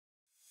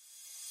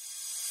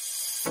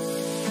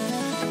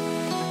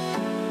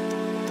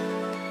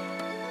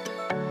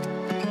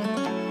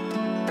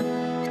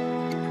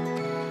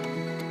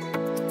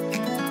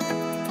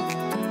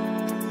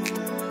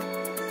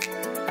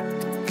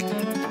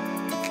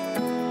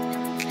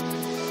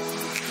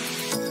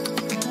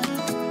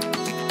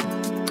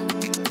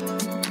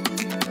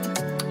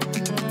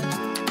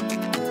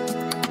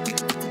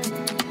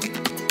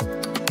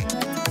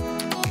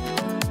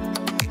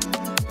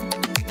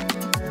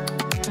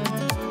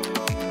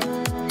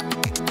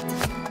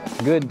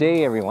Good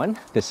day, everyone.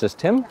 This is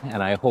Tim,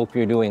 and I hope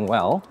you're doing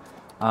well.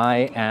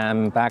 I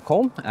am back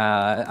home.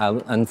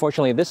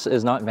 Unfortunately, this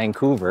is not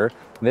Vancouver.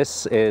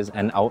 This is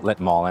an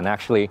outlet mall, and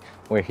actually,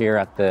 we're here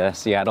at the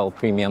Seattle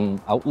Premium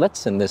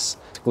Outlets in this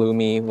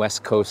gloomy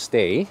West Coast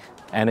day.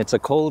 And it's a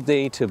cold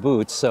day to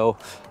boot, so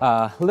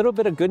a little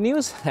bit of good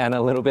news and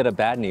a little bit of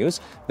bad news.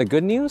 The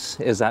good news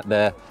is that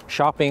the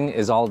shopping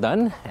is all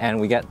done,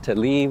 and we get to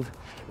leave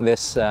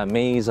this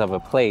maze of a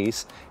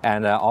place.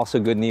 And also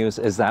good news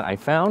is that I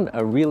found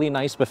a really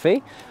nice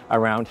buffet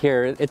around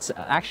here. It's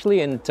actually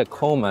in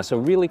Tacoma, so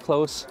really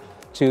close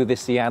to the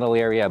Seattle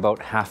area, about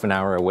half an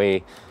hour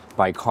away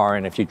by car,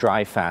 and if you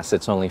drive fast,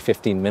 it's only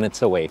 15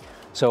 minutes away.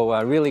 So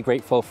really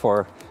grateful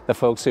for the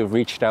folks who've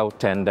reached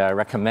out and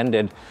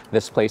recommended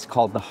this place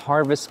called the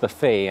Harvest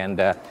Buffet. And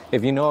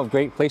if you know of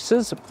great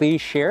places, please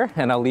share,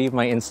 and I'll leave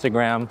my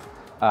Instagram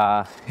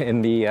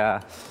in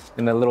the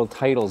little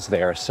titles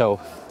there. So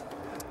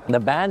the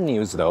bad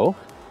news, though,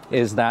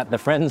 is that the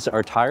friends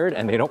are tired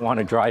and they don't want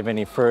to drive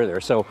any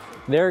further. So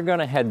they're going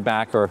to head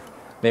back, or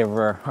they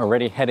were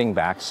already heading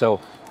back. So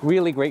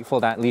really grateful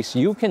that at least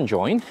you can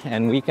join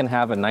and we can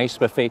have a nice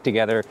buffet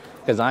together,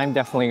 because I'm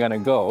definitely going to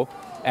go.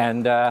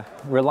 And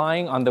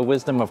relying on the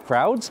wisdom of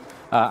crowds,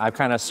 I've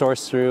kind of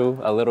sourced through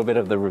a little bit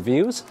of the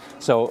reviews.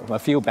 So a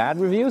few bad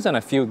reviews and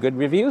a few good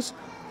reviews.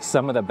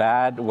 Some of the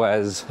bad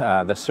was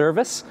the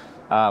service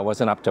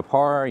wasn't up to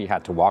par. You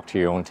had to walk to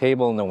your own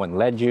table. No one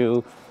led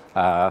you.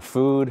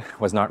 Food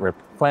was not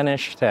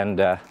replenished,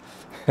 and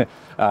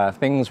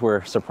things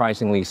were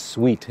surprisingly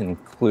sweet,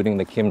 including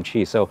the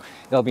kimchi. So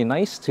it'll be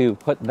nice to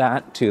put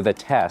that to the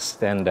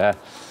test, and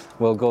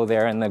we'll go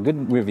there. And the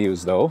good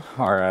reviews, though,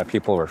 are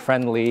people were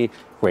friendly,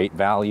 great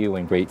value,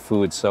 and great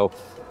food. So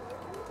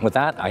with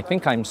that, I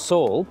think I'm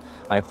sold.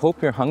 I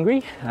hope you're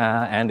hungry,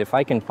 and if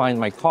I can find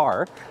my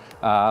car,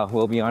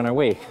 we'll be on our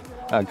way.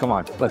 Come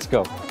on, let's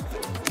go.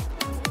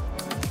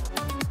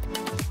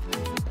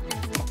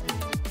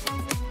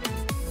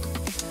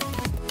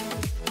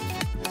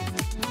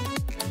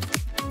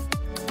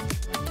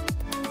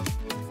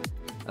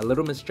 A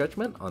little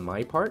misjudgment on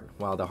my part.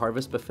 While the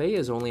Harvest Buffet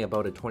is only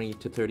about a 20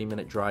 to 30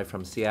 minute drive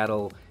from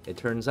Seattle, it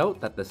turns out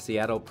that the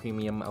Seattle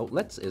Premium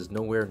Outlets is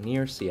nowhere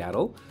near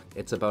Seattle.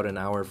 It's about an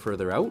hour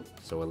further out,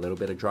 so a little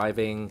bit of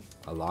driving,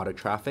 a lot of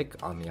traffic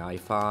on the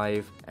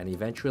I-5, and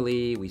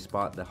eventually we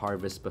spot the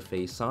Harvest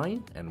Buffet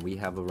sign and we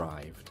have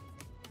arrived.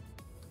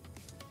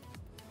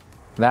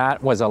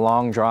 That was a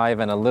long drive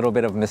and a little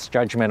bit of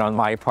misjudgment on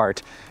my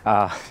part.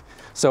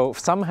 So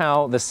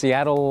somehow the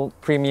Seattle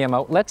Premium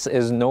Outlets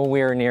is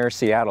nowhere near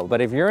Seattle.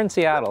 But if you're in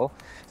Seattle,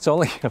 it's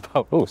only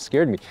about, oh,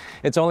 scared me.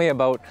 It's only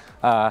about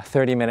a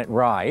 30-minute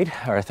ride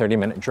or a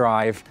 30-minute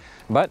drive.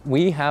 But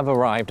we have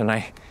arrived, and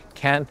I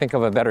can't think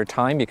of a better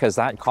time, because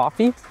that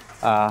coffee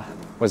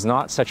was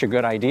not such a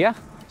good idea.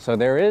 So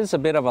there is a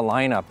bit of a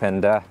lineup,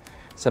 and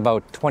it's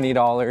about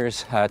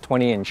 $20,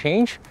 20 and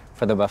change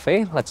for the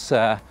buffet. Let's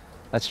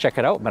check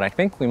it out, but I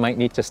think we might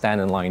need to stand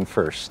in line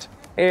first.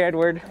 Hey,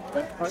 Edward.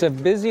 It's a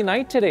busy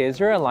night today. Is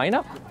there a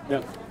lineup?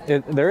 Yeah.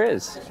 There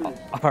is?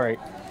 All right.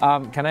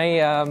 Can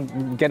I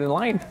get in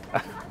line?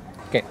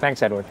 Okay,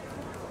 thanks, Edward.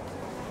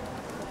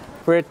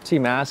 Pretty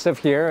massive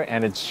here,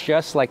 and it's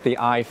just like the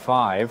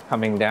I-5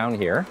 coming down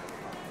here.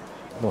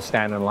 We'll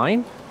stand in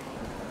line.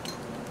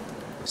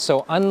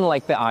 So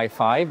unlike the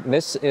I-5,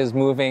 this is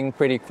moving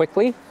pretty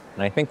quickly,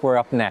 and I think we're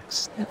up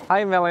next.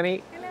 Hi,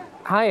 Melanie. Hello.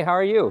 Hi, how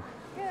are you?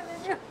 Good,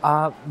 and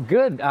you?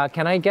 Good.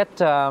 Can I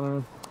get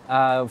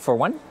for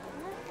one?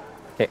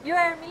 Okay. You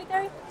are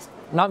military?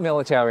 Not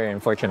military,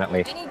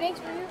 unfortunately. Any drinks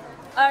for you?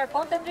 Or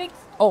fountain drinks?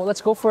 Oh,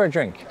 let's go for a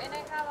drink. And I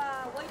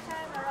have a wait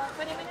time around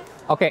 20 minutes.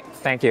 Okay,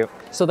 thank you.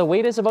 So the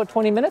wait is about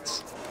 20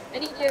 minutes? I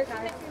need your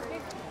card.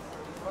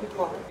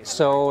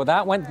 So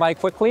that went by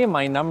quickly.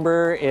 My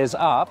number is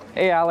up.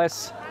 Hey,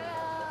 Alice.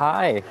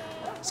 Hi.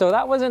 So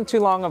that wasn't too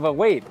long of a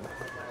wait.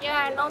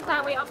 Yeah, long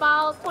time. Wait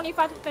about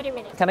 25 to 30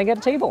 minutes. Can I get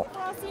a table?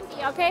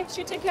 Cindy, okay?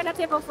 She'll take care of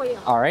the table for you.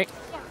 All right.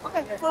 Yeah,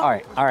 okay.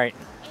 All right.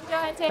 Enjoy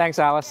and take. Thanks,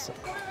 Alice.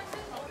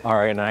 All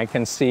right, and I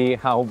can see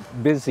how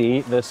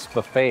busy this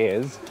buffet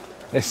is.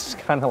 It's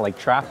kind of like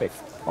traffic.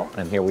 Oh,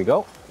 and here we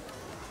go.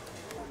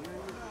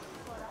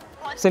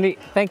 Cindy,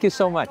 thank you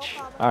so much.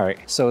 All right,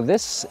 so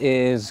this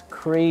is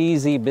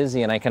crazy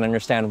busy, and I can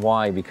understand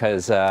why,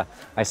 because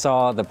I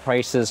saw the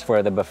prices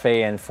for the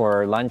buffet, and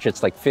for lunch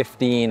it's like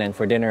 15, and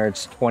for dinner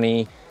it's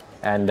 20.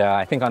 And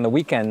I think on the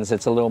weekends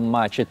it's a little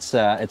much. It's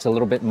a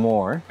little bit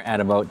more at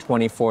about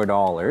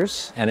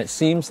 $24. And it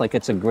seems like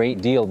it's a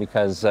great deal,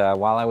 because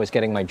while I was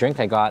getting my drink,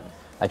 I got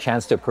a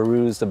chance to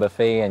peruse the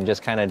buffet and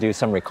just kind of do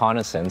some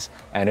reconnaissance.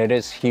 And it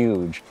is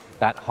huge.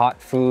 That hot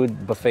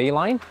food buffet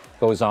line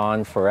goes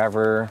on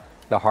forever.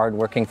 The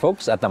hardworking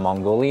folks at the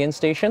Mongolian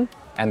station,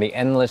 and the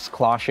endless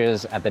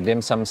cloches at the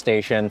dim sum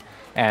station.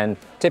 And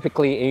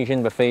typically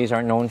Asian buffets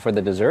aren't known for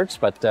the desserts,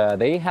 but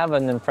they have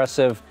an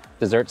impressive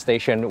dessert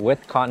station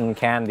with cotton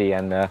candy,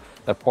 and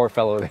the poor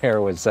fellow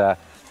there was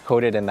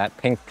coated in that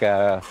pink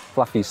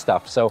fluffy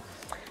stuff. So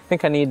I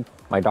think I need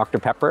my Dr.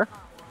 Pepper.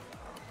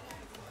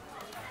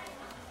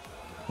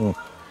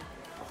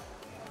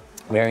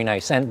 Very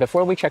nice. And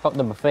before we check out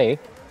the buffet,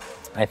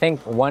 I think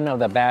one of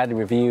the bad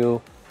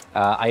review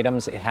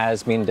items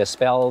has been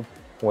dispelled,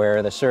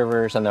 where the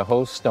servers and the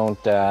hosts don't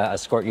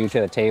escort you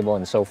to the table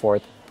and so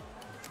forth.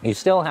 You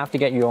still have to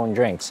get your own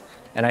drinks.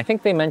 And I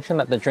think they mentioned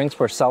that the drinks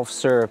were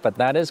self-serve, but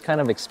that is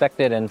kind of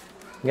expected, and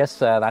I guess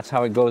that's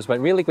how it goes. But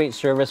really great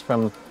service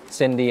from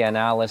Cindy and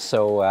Alice,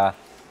 so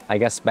I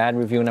guess bad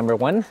review number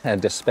one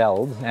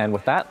dispelled. And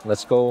with that,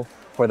 let's go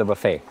for the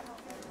buffet.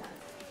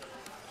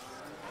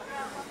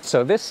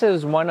 So this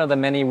is one of the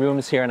many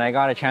rooms here, and I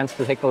got a chance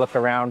to take a look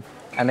around,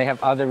 and they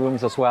have other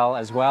rooms as well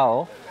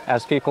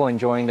as people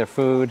enjoying their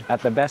food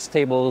at the best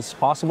tables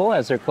possible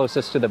as they're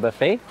closest to the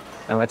buffet.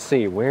 And let's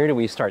see, where do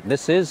we start?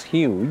 This is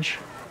huge.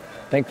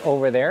 I think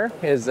over there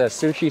is the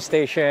sushi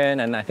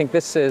station, and I think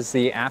this is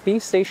the Appy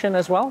station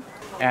as well.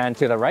 And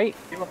to the right,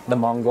 the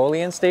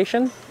Mongolian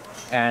station.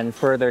 And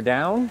further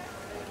down,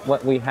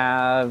 what we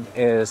have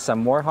is some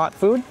more hot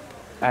food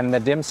and the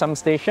dim sum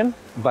station.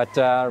 But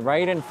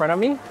right in front of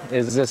me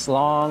is this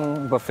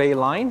long buffet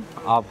line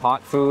of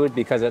hot food,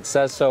 because it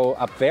says so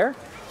up there.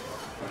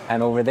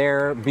 And over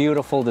there,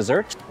 beautiful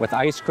dessert with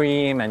ice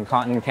cream and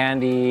cotton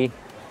candy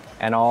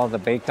and all the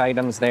baked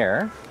items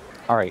there.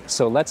 All right,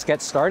 so let's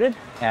get started,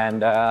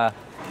 and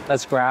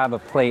let's grab a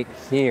plate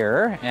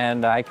here,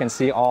 and I can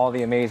see all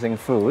the amazing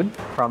food,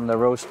 from the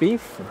roast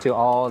beef to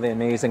all the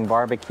amazing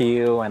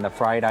barbecue and the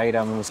fried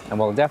items, and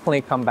we'll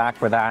definitely come back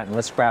for that. And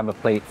let's grab a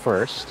plate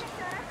first.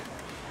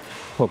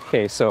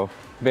 Okay, so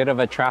a bit of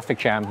a traffic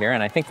jam here,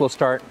 and I think we'll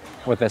start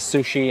with the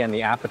sushi and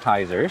the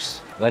appetizers.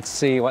 Let's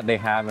see what they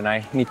have, and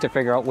I need to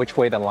figure out which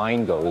way the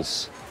line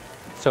goes.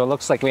 So it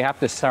looks like we have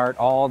to start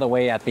all the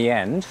way at the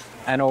end,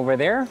 and over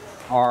there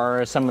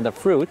are some of the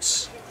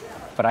fruits,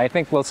 but I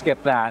think we'll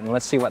skip that and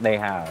let's see what they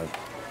have.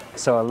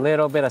 So a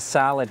little bit of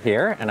salad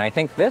here, and I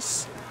think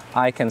this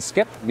I can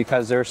skip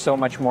because there's so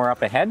much more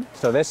up ahead.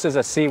 So this is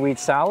a seaweed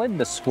salad,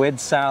 the squid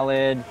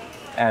salad,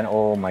 and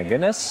oh my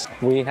goodness,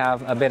 we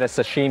have a bit of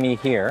sashimi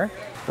here.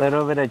 A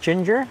little bit of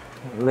ginger,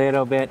 a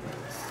little bit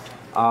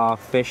of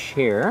fish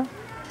here.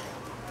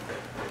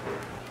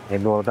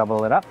 Maybe we'll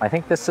double it up. I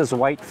think this is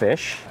white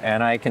fish,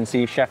 and I can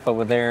see Chef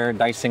over there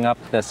dicing up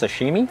the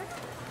sashimi.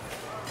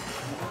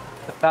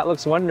 That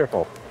looks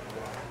wonderful.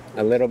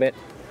 A little bit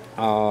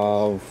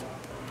of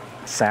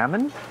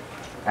salmon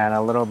and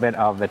a little bit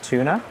of the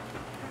tuna.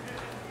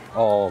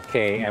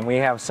 Okay, and we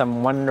have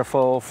some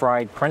wonderful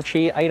fried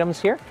crunchy items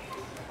here.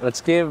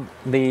 Let's give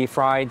the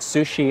fried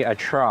sushi a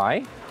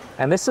try.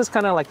 And this is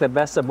kind of like the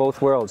best of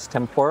both worlds,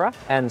 tempura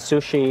and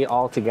sushi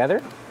all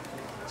together.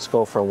 Let's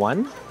go for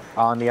one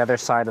on the other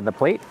side of the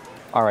plate.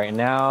 All right,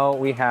 now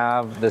we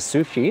have the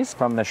sushis,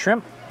 from the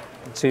shrimp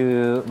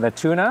to the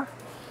tuna.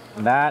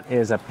 That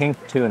is a pink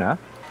tuna.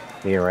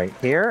 Here, right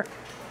here.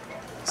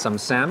 Some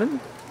salmon.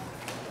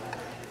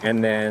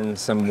 And then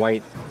some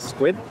white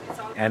squid.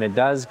 And it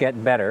does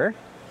get better,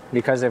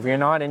 because if you're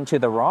not into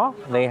the raw,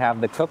 they have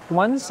the cooked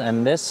ones.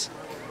 And this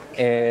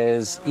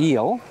is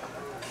eel.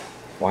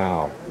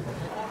 Wow.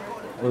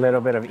 A little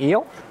bit of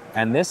eel.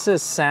 And this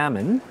is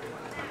salmon.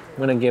 I'm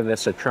gonna give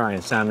this a try.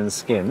 Salmon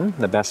skin,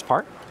 the best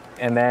part.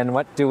 And then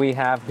what do we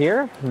have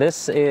here?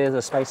 This is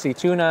a spicy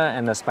tuna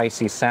and the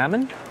spicy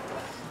salmon.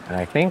 And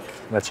I think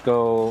let's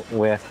go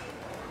with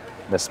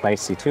the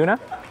spicy tuna,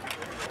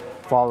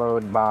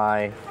 followed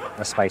by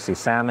a spicy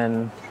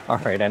salmon. All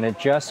right, and it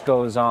just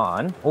goes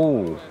on.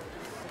 Oh,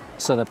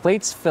 so the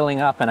plate's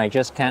filling up and I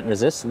just can't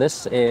resist.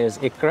 This is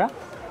ikra,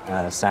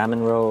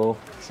 salmon roll.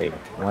 Let's see,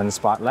 one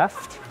spot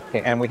left.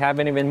 Okay, and we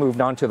haven't even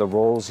moved on to the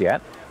rolls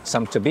yet.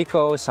 Some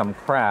tobiko, some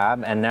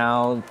crab, and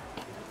now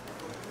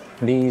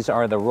these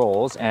are the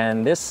rolls.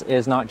 And this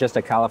is not just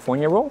a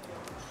California roll.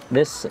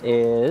 This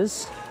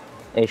is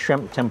a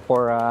shrimp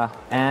tempura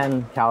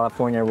and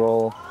California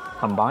roll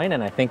combined,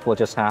 and I think we'll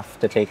just have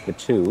to take the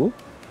two.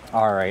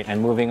 All right,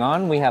 and moving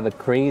on, we have a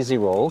crazy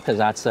roll, because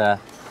that's a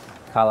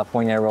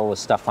California roll with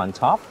stuff on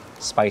top,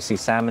 spicy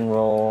salmon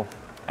roll,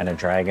 and a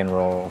dragon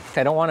roll.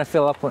 I don't want to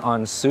fill up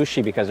on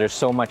sushi because there's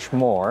so much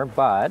more,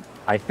 but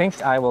I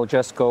think I will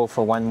just go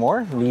for one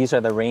more. These are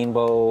the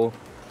rainbow,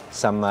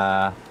 some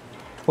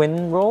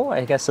twin roll.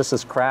 I guess this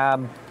is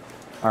crab.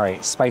 All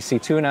right, spicy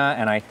tuna,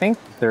 and I think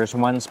there's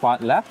one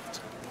spot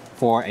left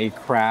for a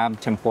crab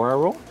tempura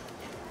roll.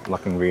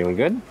 Looking really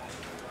good.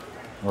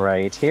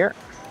 Right here.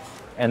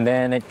 And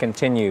then it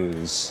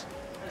continues.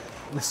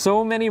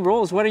 So many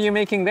rolls. What are you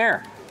making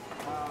there?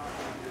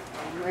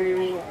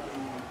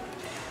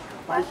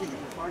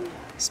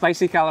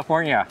 Spicy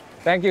California.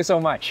 Thank you so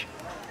much.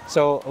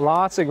 So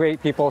lots of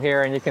great people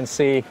here, and you can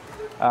see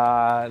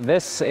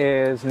this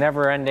is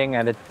never ending,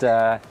 and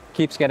it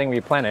keeps getting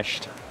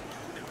replenished.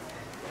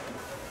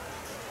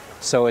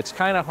 So it's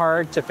kind of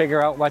hard to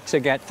figure out what to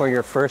get for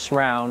your first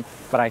round,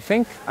 but I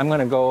think I'm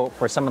gonna go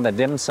for some of the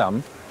dim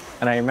sum.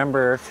 And I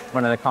remember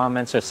one of the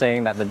comments are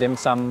saying that the dim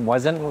sum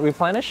wasn't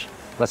replenished.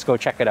 Let's go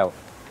check it out.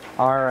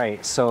 All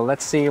right, so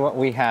let's see what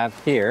we have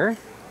here.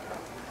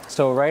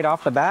 So right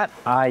off the bat,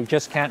 I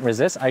just can't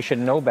resist. I should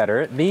know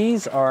better.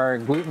 These are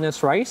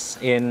glutinous rice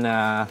in,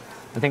 I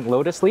think,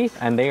 lotus leaf,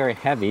 and they are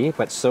heavy,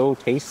 but so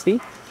tasty.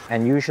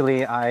 And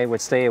usually I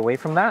would stay away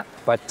from that,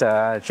 but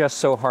just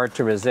so hard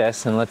to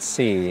resist. And let's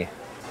see.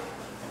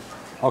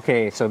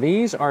 Okay, so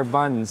these are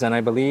buns, and I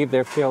believe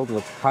they're filled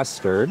with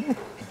custard.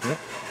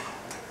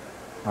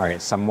 All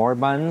right, some more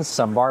buns,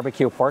 some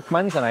barbecue pork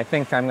buns, and I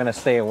think I'm gonna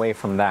stay away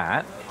from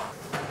that.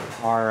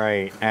 All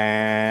right,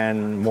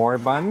 and more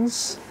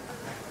buns.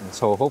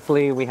 So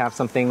hopefully we have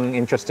something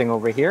interesting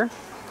over here.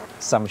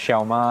 Some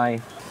shao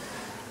mai.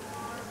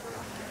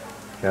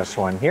 Just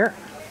one here,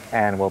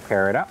 and we'll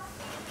pair it up.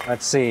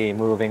 Let's see,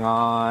 moving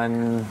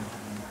on.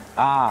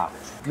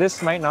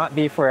 This might not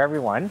be for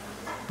everyone,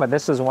 but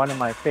this is one of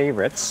my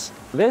favorites.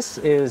 This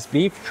is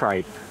beef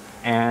tripe,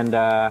 and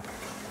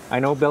I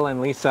know Bill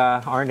and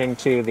Lisa aren't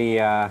into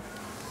the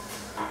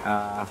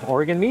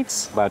organ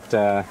meats, but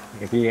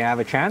if you have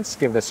a chance,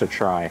 give this a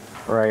try.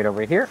 Right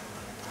over here,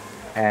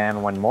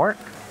 and one more.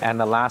 And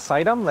the last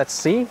item, let's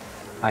see.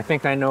 I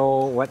think I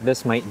know what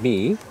this might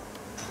be.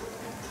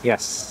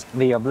 Yes,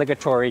 the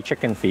obligatory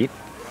chicken feet.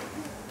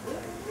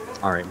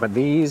 All right, but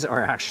these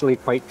are actually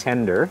quite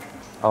tender.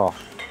 Oh,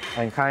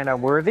 and kind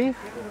of worthy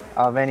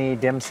of any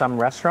dim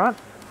sum restaurant.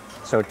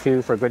 So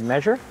 2 for good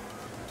measure.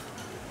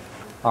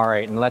 All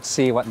right, and let's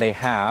see what they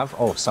have.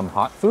 Oh, some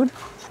hot food.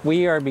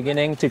 We are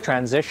beginning to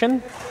transition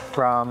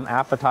from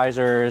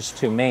appetizers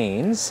to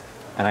mains.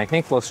 And I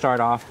think we'll start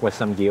off with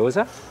some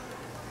gyoza.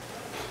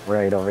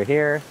 Right over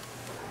here.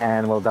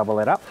 And we'll double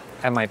it up.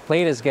 And my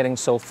plate is getting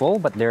so full,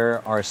 but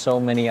there are so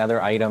many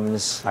other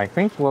items. I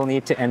think we'll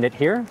need to end it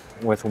here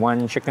with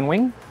 1 chicken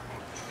wing.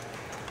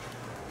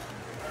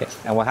 Okay,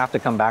 and we'll have to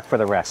come back for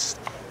the rest.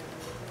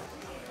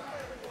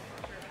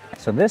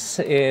 So this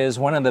is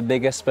one of the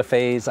biggest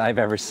buffets I've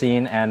ever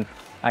seen, and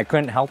I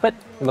couldn't help it.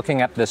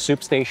 Looking at the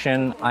soup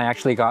station, I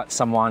actually got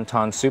some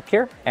wonton soup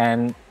here,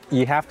 and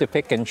you have to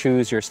pick and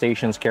choose your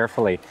stations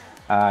carefully.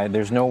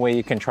 There's no way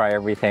you can try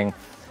everything.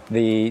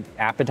 The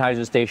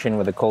appetizer station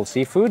with the cold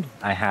seafood,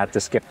 I had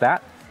to skip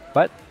that.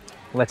 But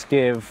let's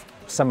give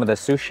some of the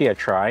sushi a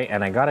try,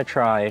 and I gotta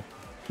try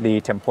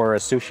the tempura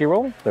sushi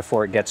roll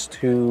before it gets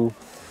too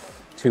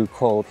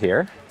cold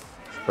here.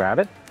 Let's grab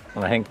it.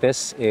 And I think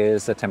this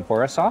is the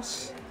tempura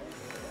sauce,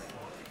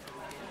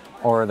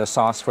 or the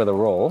sauce for the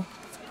roll.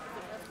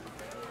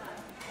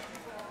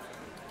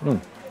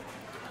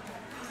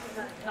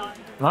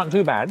 Not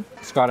too bad.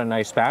 It's got a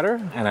nice batter,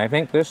 and I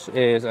think this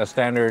is a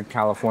standard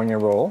California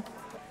roll.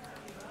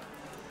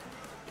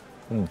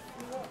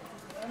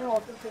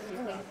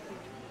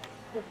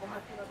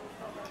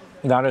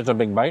 That is a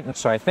big bite.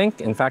 So I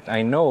think, in fact,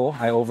 I know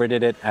I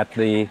overdid it at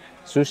the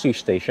sushi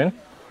station,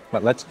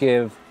 but let's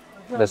give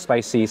the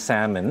spicy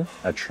salmon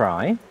a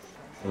try.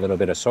 A little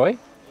bit of soy.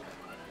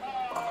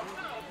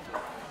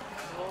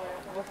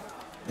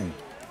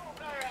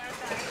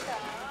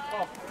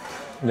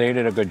 They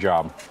did a good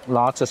job.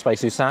 Lots of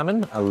spicy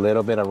salmon, a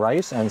little bit of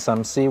rice, and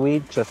some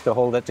seaweed just to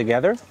hold it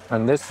together.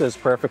 And this is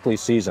perfectly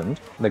seasoned.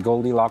 The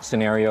Goldilocks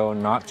scenario,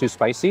 not too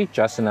spicy,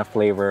 just enough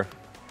flavor.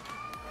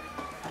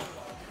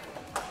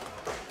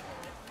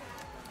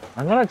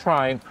 I'm gonna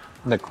try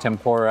the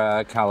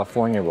tempura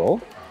California roll.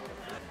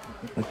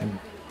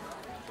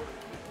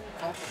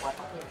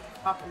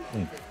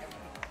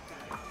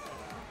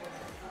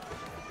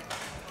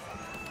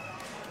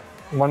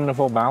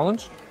 Wonderful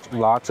balance.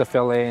 Lots of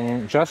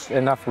filling, just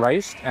enough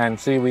rice and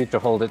seaweed to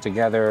hold it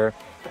together,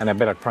 and a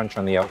bit of crunch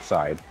on the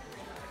outside.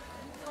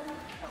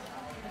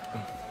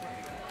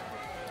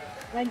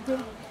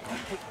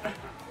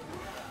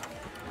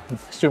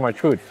 It's too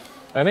much food.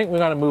 I think we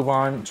gotta move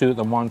on to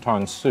the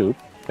wonton soup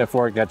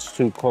before it gets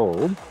too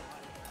cold.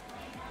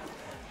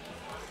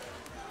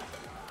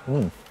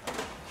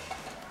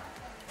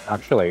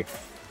 Actually,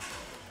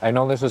 I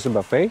know this is a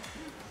buffet,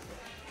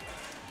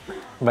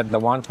 but the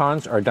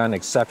wontons are done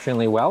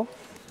exceptionally well.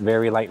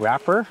 Very light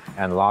wrapper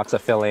and lots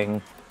of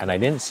filling. And I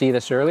didn't see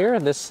this earlier.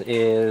 This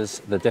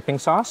is the dipping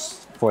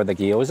sauce for the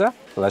gyoza.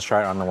 So let's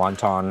try it on the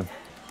wonton.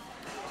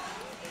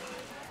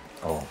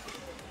 Oh.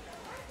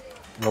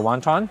 The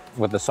wonton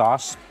with the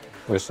sauce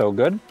was so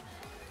good.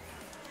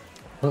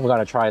 We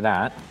gotta try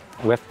that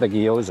with the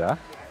gyoza.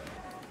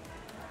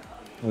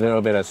 A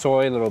little bit of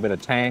soy, a little bit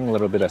of tang, a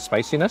little bit of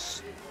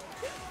spiciness.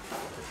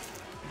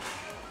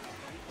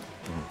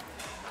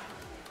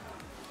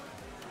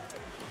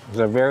 It's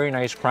a very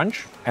nice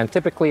crunch, and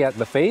typically at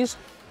buffets,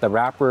 the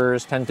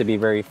wrappers tend to be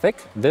very thick.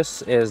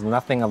 This is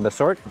nothing of the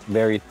sort.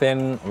 Very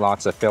thin,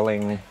 lots of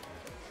filling,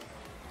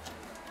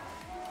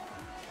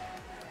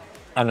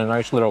 and a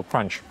nice little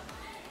crunch.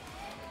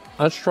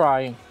 Let's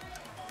try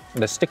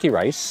the sticky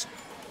rice,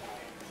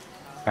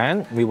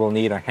 and we will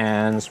need our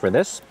hands for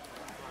this.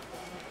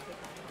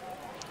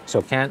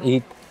 So can't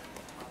eat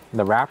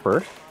the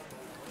wrapper,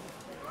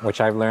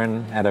 which I've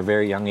learned at a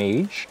very young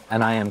age.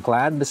 And I am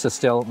glad this is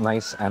still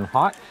nice and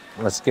hot.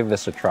 Let's give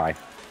this a try.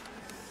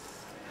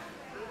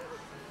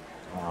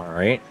 All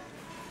right.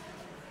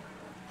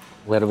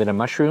 A little bit of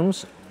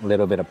mushrooms, a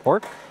little bit of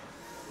pork,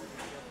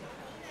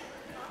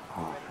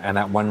 and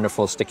that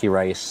wonderful sticky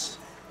rice.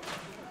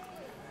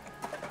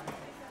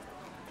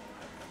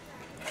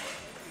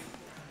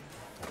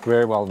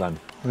 Very well done.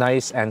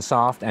 Nice and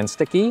soft and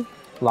sticky,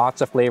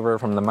 Lots of flavor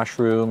from the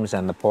mushrooms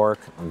and the pork.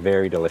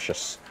 Very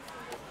delicious.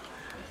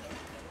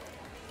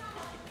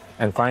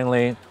 And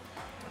finally,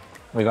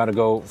 we got to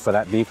go for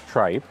that beef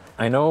tripe.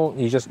 I know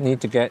you just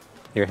need to get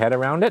your head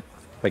around it,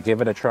 but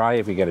give it a try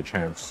if you get a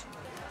chance.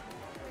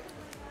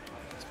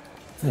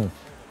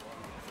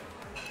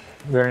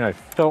 Very nice.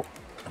 So,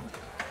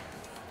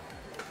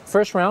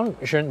 first round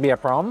shouldn't be a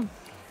problem.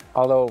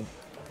 Although,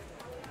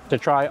 to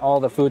try all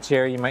the foods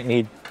here, you might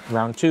need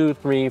round 2,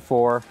 3,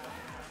 4,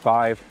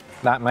 5.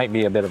 That might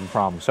be a bit of a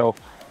problem. So,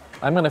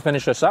 I'm going to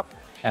finish this up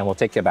and we'll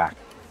take you back.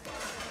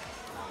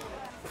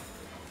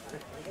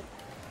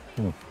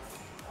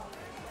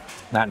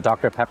 That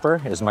Dr.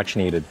 Pepper is much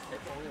needed.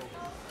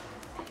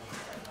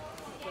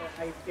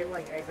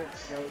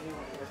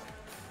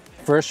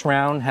 First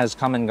round has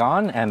come and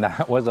gone, and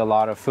that was a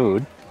lot of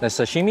food. The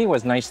sashimi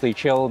was nicely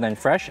chilled and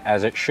fresh,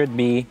 as it should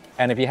be.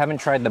 And if you haven't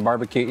tried the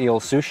barbecue eel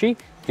sushi,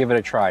 give it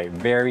a try.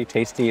 Very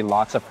tasty,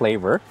 lots of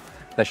flavor.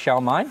 The shao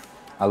mai,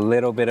 a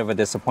little bit of a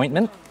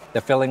disappointment.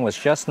 The filling was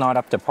just not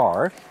up to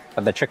par,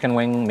 but the chicken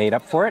wing made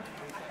up for it.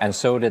 And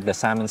so did the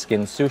salmon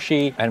skin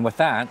sushi. And with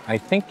that, I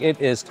think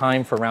it is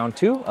time for round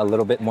 2, a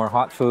little bit more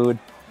hot food.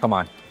 Come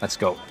on, let's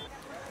go.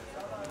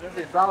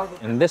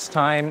 And this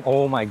time,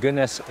 oh my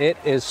goodness, it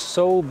is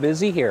so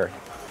busy here.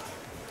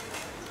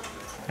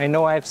 I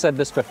know I've said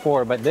this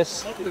before, but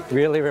this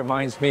really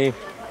reminds me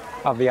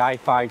of the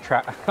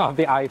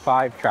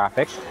I-5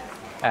 traffic.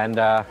 And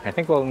I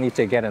think we'll need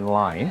to get in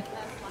line.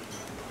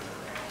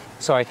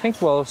 So I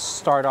think we'll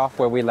start off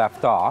where we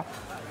left off.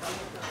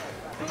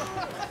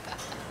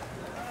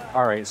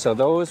 All right, so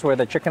those were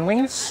the chicken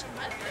wings.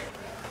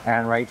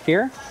 And right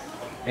here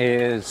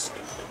is,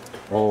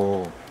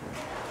 the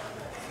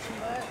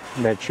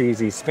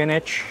cheesy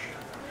spinach,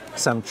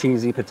 some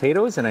cheesy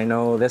potatoes, and I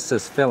know this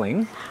is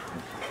filling.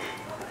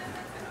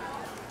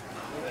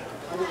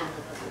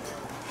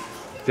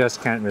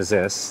 Just can't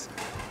resist.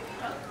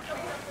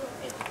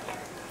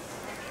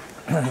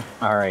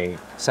 All right,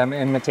 some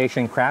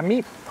imitation crab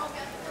meat,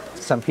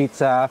 some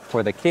pizza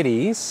for the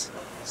kiddies,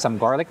 some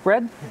garlic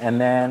bread, and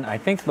then I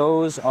think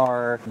those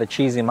are the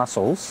cheesy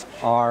mussels.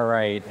 All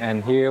right,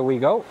 and here we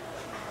go.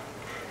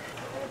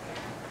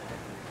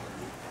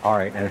 All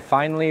right, and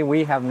finally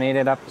we have made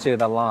it up to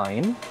the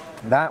line.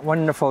 That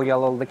wonderful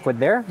yellow liquid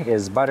there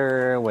is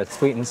butter with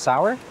sweet and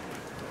sour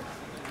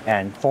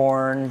and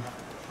corn.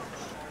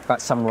 Got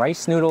some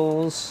rice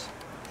noodles.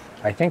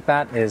 I think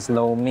that is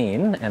lo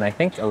mein, and I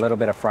think a little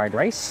bit of fried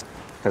rice,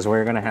 because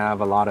we're gonna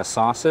have a lot of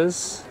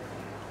sauces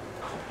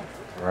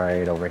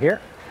right over here.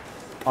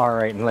 All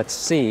right, and let's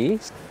see,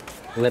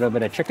 a little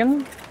bit of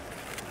chicken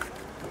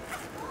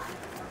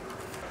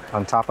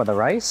on top of the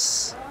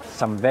rice,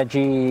 some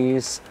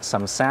veggies,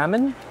 some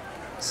salmon,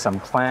 some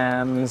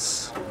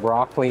clams,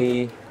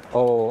 broccoli,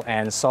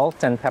 and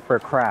salt and pepper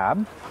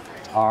crab.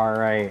 All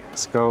right,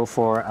 let's go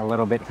for a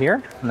little bit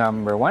here.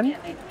 Number 1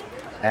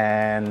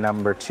 and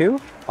number 2.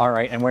 All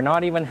right, and we're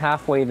not even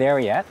halfway there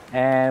yet,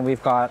 and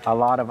we've got a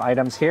lot of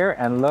items here,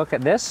 and look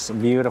at this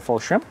beautiful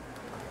shrimp.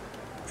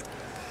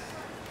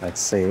 Let's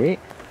see,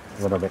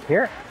 a little bit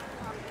here.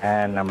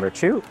 And number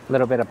 2, a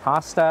little bit of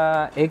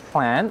pasta,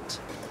 eggplant,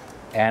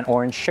 and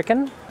orange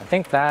chicken. I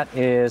think that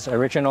is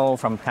original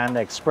from Panda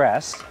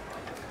Express.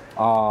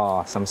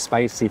 Some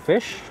spicy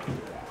fish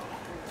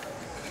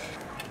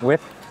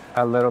with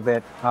a little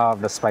bit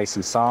of the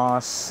spicy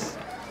sauce,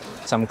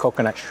 some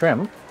coconut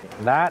shrimp.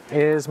 That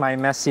is my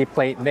messy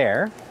plate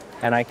there,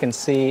 and I can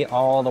see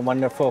all the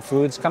wonderful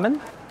foods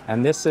coming.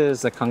 And this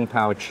is the Kung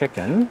Pao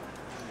chicken,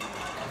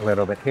 a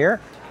little bit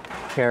here.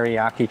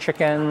 Teriyaki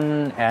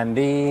chicken, and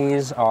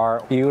these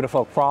are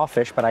beautiful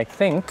crawfish, but I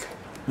think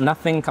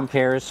nothing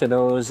compares to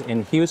those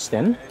in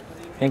Houston.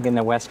 I think in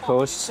the West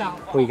Coast,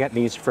 we get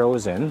these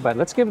frozen, but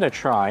let's give it a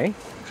try.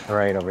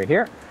 Right over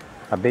here,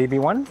 a baby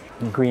one.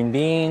 Green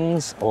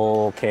beans.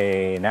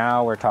 Okay,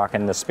 now we're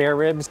talking the spare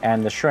ribs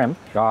and the shrimp.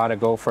 Gotta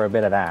go for a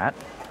bit of that.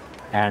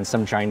 And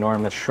some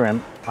ginormous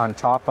shrimp on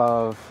top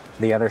of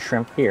the other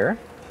shrimp here.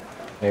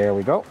 There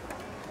we go.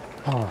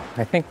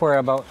 I think we're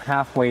about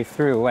halfway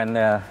through,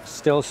 and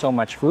still so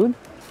much food.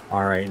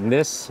 All right, and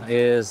this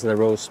is the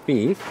roast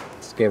beef.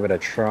 Let's give it a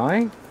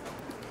try.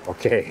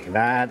 Okay,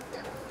 that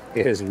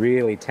is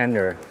really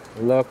tender.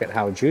 Look at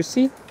how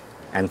juicy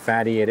and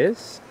fatty it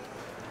is.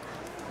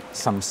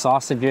 Some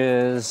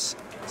sausages,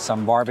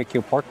 some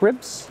barbecue pork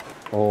ribs.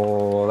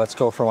 Let's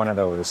go for one of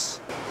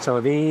those.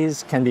 So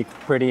these can be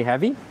pretty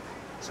heavy,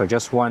 so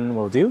just one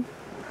will do.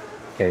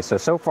 Okay,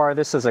 so far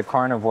this is a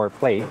carnivore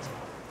plate.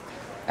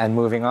 And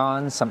moving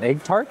on, some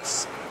egg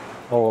tarts.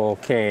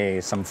 Okay,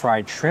 some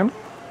fried shrimp.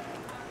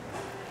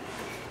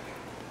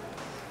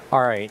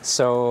 All right,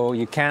 so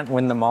you can't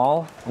win them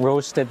all.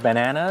 Roasted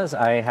bananas,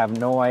 I have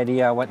no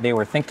idea what they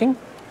were thinking.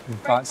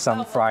 Got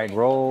some fried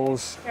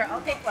rolls. Here,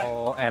 I'll take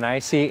one. And I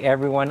see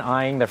everyone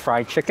eyeing the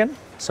fried chicken.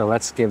 So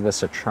let's give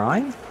this a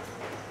try.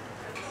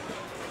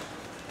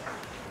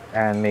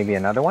 And maybe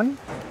another one.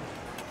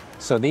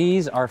 So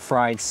these are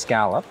fried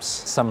scallops,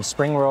 some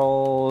spring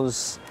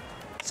rolls,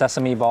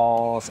 sesame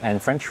balls,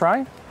 and French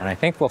fry. And I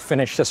think we'll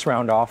finish this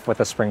round off with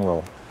a spring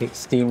roll. It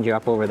steamed you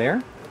up over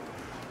there.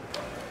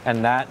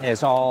 And that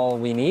is all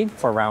we need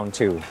for round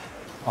 2.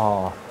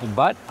 Oh,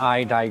 but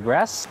I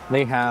digress.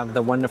 They have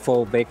the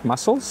wonderful baked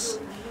mussels.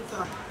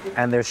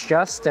 And there's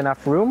just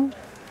enough room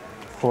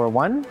for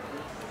 1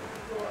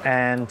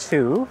 and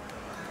 2.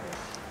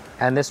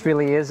 And this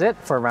really is it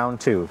for round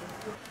 2.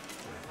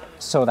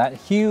 So that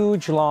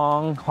huge,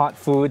 long, hot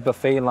food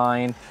buffet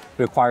line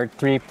required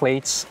 3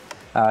 plates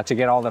to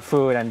get all the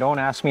food. And don't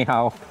ask me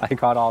how I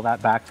got all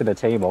that back to the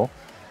table.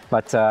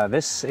 But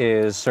this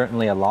is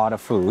certainly a lot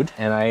of food.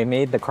 And I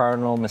made the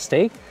cardinal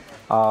mistake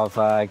of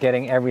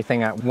getting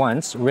everything at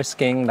once,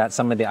 risking that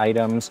some of the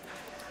items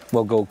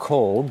will go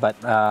cold.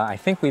 But I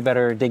think we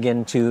better dig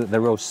into the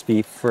roast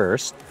beef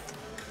first.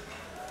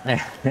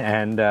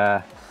 And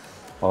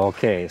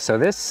okay, so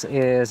this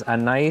is a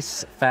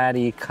nice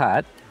fatty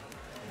cut.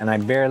 And I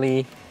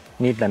barely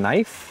need the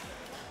knife,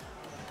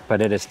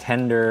 but it is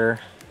tender.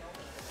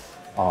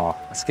 Oh,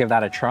 let's give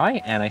that a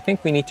try. And I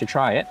think we need to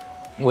try it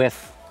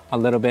with a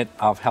little bit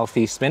of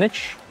healthy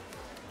spinach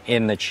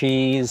in the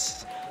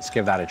cheese. Let's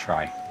give that a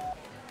try.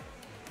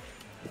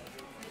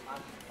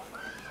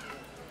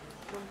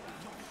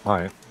 All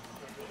right.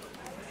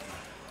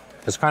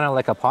 It's kind of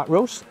like a pot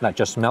roast that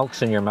just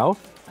melts in your mouth,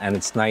 and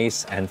it's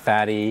nice and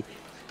fatty,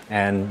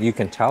 and you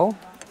can tell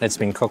it's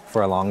been cooked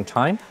for a long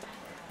time.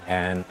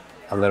 And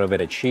a little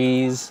bit of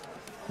cheese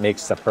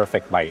makes the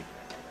perfect bite.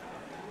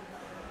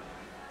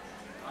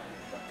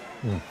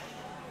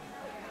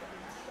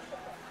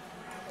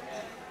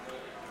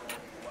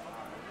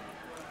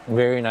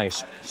 Very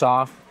nice,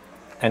 soft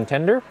and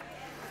tender.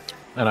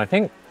 And I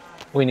think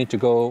we need to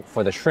go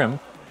for the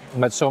shrimp,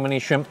 but so many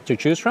shrimp to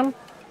choose from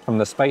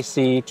the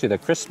spicy to the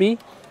crispy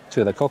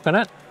to the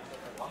coconut.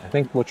 I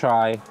think we'll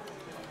try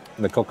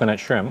the coconut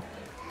shrimp.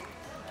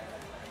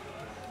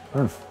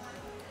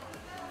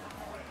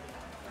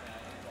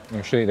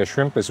 Actually, the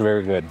shrimp is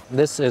very good.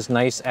 This is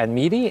nice and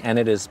meaty, and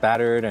it is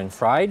battered and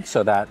fried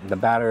so that the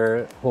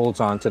batter holds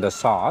on to the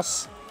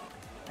sauce.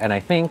 And I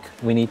think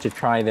we need to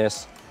try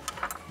this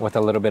with a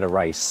little bit of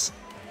rice.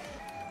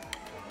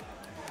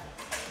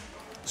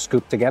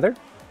 Scoop together.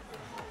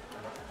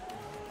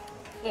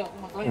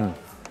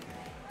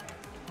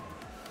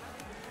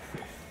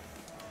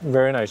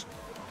 Very nice.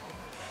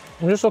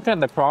 I'm just looking at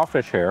the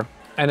crawfish here,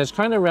 and it's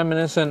kind of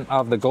reminiscent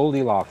of the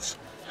Goldilocks,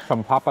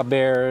 from Papa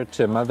Bear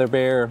to Mother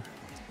Bear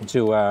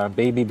to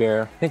Baby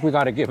Bear. I think we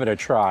got to give it a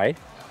try.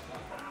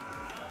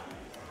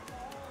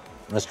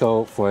 Let's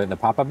go for the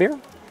Papa Bear.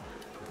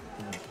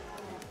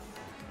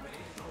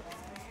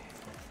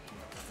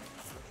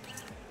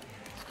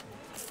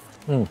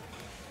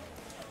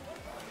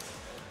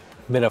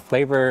 Bit of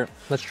flavor.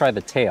 Let's try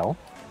the tail.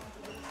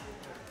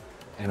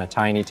 And a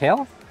tiny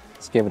tail.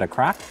 Let's give it a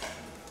crack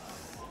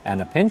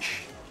and a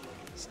pinch.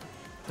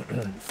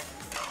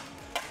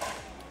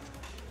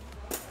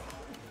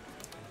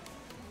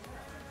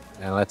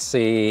 And let's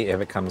see if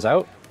it comes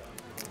out.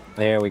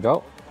 There we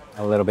go.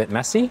 A little bit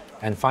messy.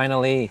 And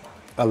finally,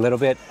 a little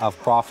bit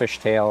of crawfish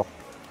tail.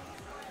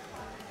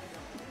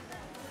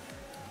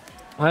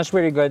 That's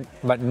pretty good,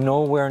 but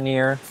nowhere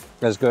near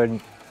as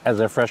good as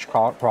a fresh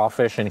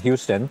crawfish in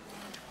Houston.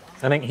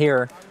 I think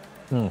here,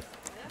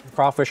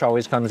 crawfish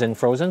always comes in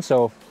frozen,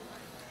 so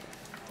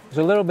there's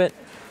a little bit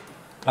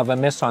of a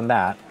miss on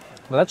that.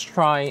 But let's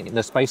try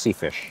the spicy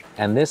fish.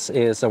 And this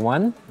is the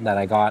one that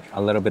I got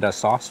a little bit of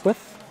sauce with.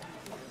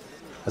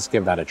 Let's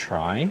give that a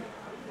try.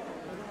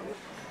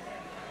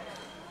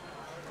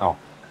 Oh.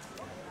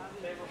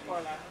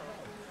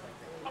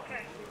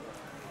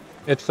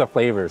 It's the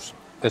flavors.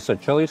 It's the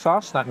chili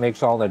sauce that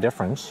makes all the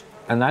difference.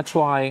 And that's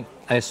why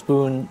I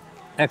spoon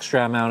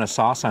extra amount of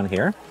sauce on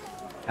here.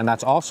 And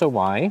that's also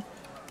why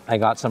I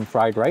got some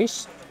fried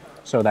rice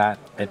so that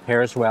it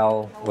pairs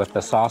well with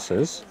the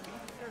sauces.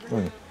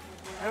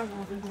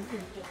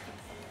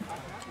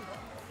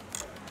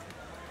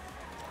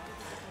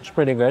 It's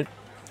pretty good.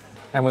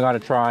 And we got to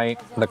try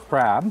the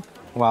crab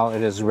while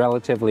it is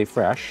relatively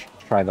fresh.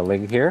 Try the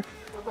leg here.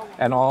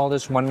 And all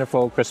this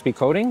wonderful crispy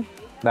coating,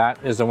 that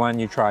is the one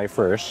you try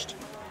first.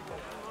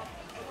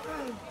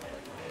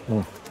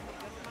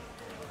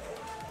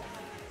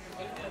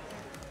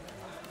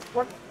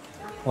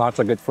 Lots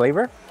of good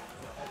flavor.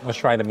 Let's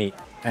try the meat.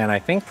 And I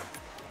think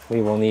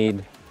we will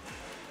need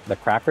the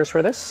crackers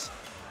for this.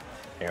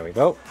 There we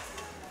go.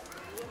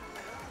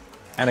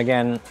 And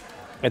again,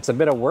 it's a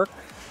bit of work.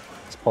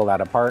 Let's pull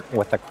that apart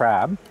with the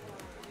crab.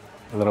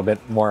 A little bit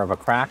more of a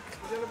crack.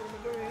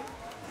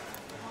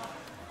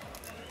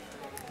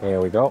 There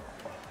we go.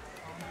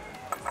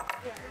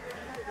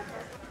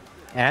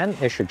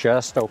 And it should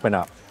just open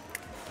up.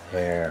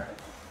 There.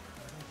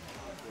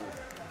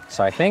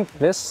 So I think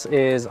this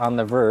is on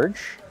the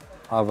verge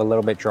of a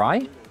little bit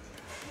dry,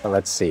 but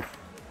let's see.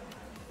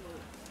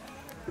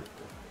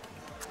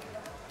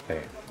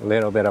 Okay, a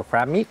little bit of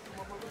crab meat.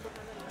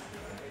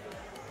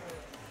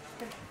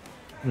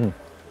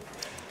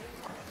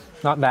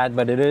 Not bad,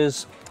 but it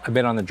is a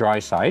bit on the dry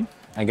side.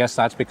 I guess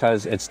that's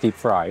because it's deep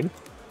fried.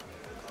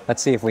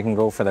 Let's see if we can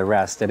go for the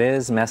rest. It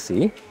is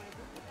messy,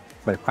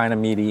 but kind of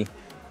meaty.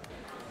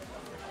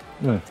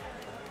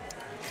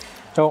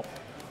 So,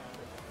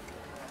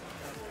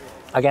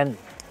 again,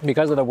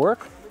 because of the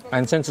work,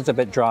 and since it's a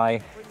bit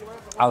dry,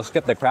 I'll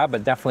skip the crab,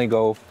 but definitely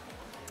go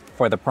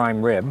for the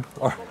prime rib,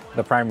 or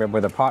the prime rib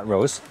with the pot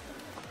roast.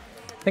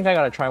 I think I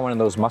gotta try one of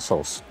those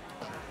mussels.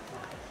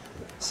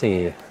 Let's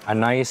see, a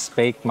nice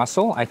baked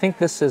mussel. I think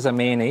this is a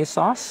mayonnaise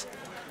sauce.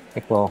 I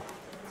think we'll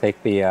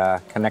take the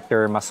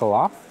connector mussel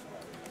off.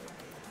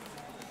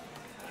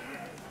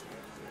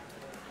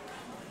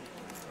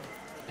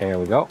 There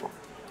we go.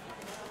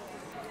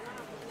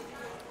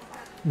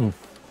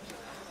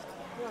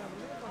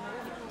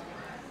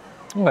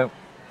 Okay.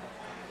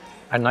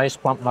 A nice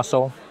plump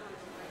mussel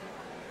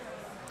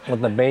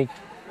with the baked.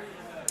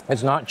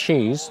 It's not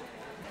cheese.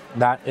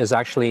 That is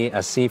actually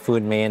a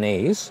seafood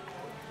mayonnaise.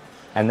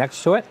 And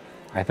next to it,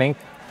 I think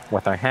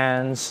with our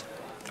hands,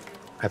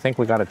 I think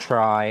we gotta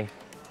try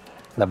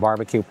the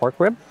barbecue pork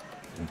rib.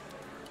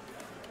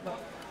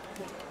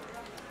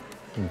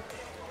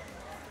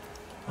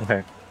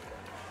 Okay.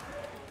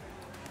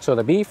 So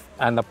the beef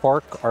and the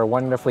pork are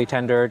wonderfully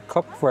tendered,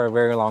 cooked for a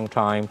very long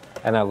time,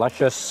 and a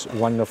luscious,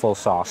 wonderful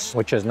sauce,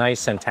 which is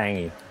nice and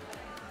tangy.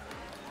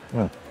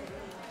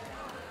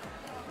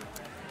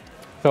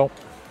 So,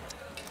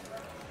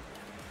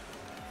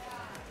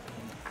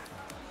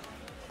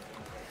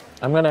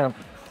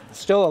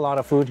 still a lot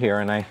of food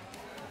here, and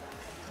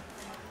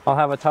I'll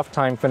have a tough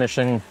time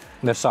finishing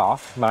this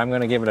off, but I'm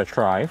gonna give it a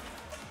try.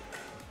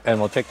 And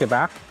we'll take it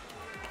back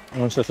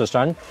once this is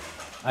done.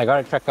 I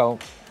gotta check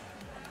out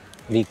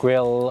the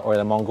grill or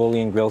the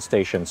Mongolian grill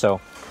station,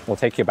 so we'll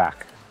take you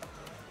back.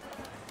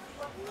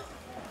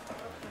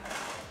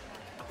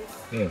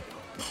 It's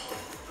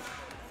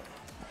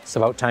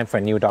about time for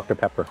a new Dr.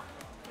 Pepper.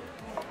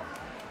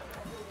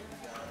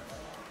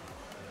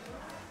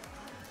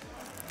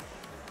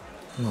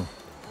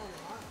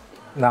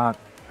 That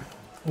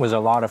was a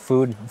lot of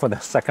food for the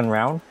second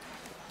round.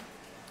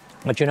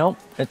 But you know,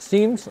 it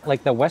seems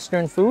like the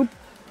Western food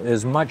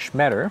is much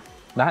better.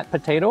 That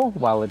potato,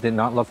 while it did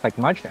not look like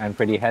much and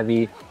pretty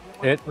heavy,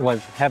 it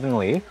was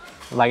heavenly,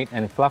 light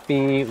and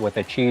fluffy with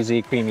a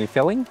cheesy, creamy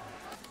filling.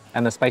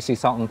 And the spicy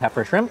salt and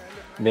pepper shrimp,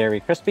 very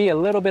crispy, a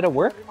little bit of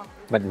work,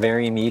 but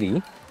very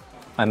meaty.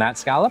 And that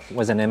scallop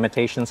was an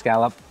imitation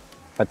scallop,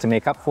 but to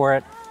make up for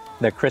it,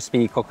 the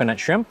crispy coconut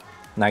shrimp,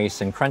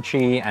 nice and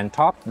crunchy and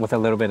topped with a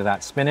little bit of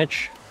that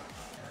spinach.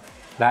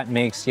 That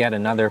makes yet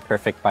another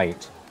perfect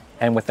bite.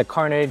 And with the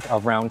carnage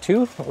of round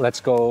two, let's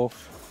go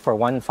for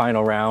one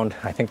final round.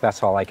 I think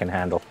that's all I can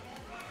handle.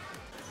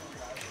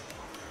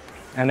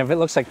 And if it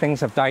looks like things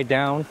have died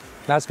down,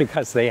 that's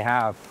because they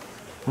have.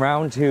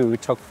 Round two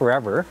took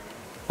forever,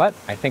 but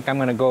I think I'm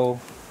gonna go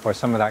for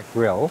some of that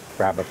grill,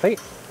 grab a plate.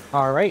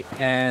 All right,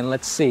 and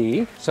let's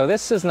see. So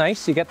this is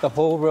nice, you get the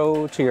whole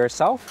row to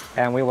yourself,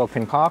 and we will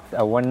concoct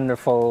a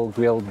wonderful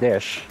grilled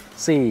dish.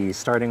 See,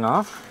 starting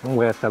off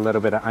with a little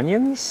bit of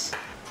onions,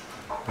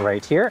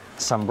 right here,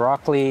 some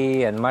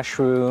broccoli and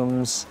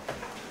mushrooms,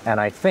 and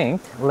I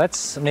think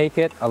let's make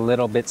it a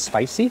little bit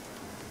spicy.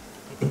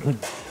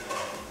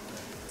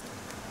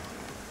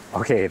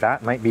 Okay,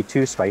 that might be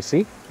too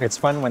spicy. It's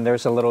fun when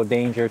there's a little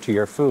danger to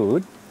your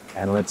food.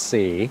 And let's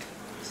see,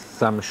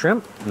 some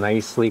shrimp,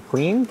 nicely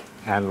cleaned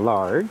and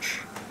large.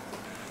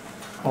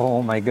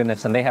 Oh my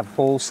goodness, and they have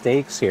whole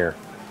steaks here.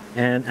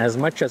 And as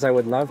much as I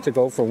would love to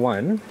go for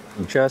one,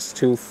 just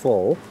too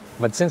full.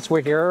 But since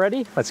we're here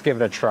already, let's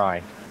give it a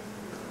try.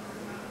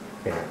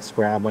 Okay, let's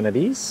grab one of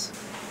these.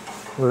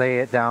 Lay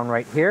it down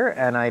right here,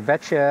 and I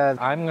bet you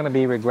I'm gonna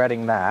be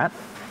regretting that.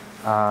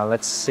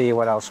 Let's see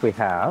what else we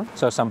have.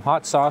 So some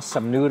hot sauce,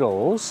 some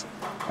noodles,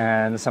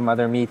 and some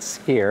other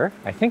meats here.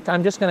 I think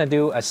I'm just gonna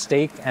do a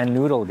steak and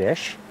noodle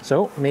dish.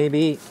 So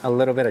maybe a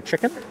little bit of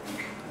chicken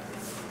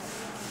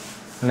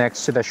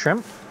next to the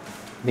shrimp,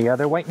 the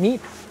other white meat,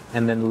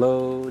 and then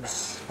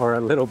loads or a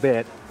little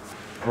bit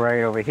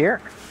right over here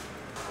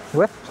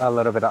with a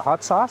little bit of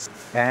hot sauce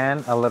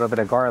and a little bit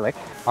of garlic.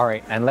 All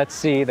right, and let's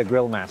see the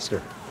grill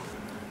master.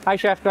 Hi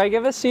chef, do I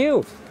give this to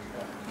you?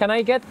 Can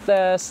I get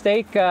the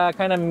steak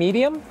kind of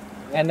medium?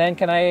 And then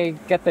can I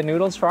get the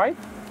noodles fried?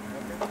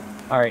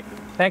 All right,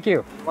 thank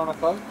you.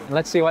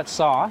 Let's see what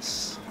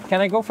sauce.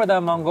 Can I go for the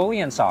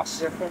Mongolian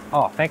sauce?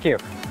 Oh, thank you.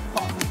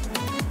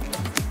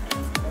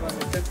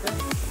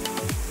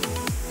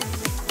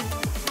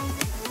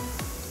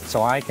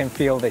 So I can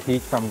feel the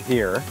heat from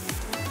here.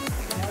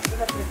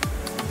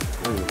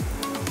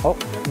 Oh,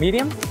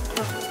 medium?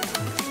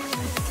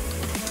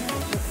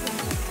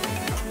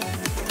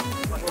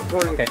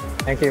 Okay,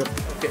 thank you.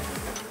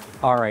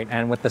 All right,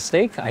 and with the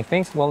steak, I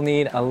think we'll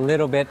need a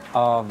little bit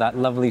of that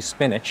lovely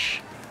spinach.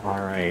 All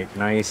right,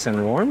 nice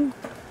and warm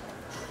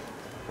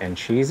and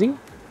cheesy.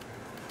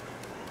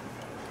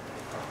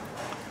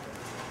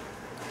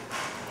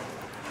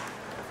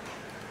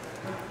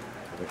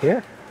 Over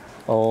here.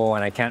 Oh,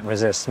 and I can't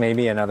resist,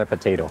 maybe another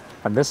potato.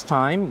 But this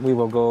time we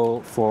will go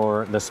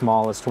for the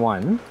smallest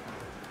one,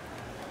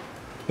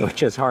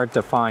 which is hard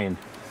to find.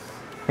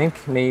 I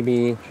think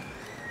maybe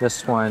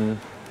this one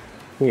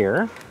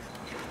here.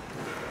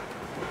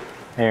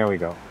 There we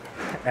go.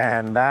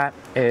 And that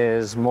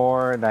is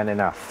more than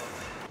enough.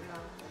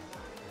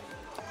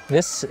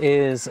 This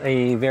is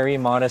a very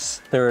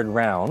modest third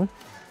round,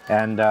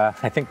 and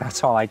I think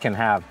that's all I can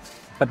have.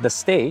 But the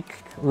steak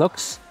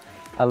looks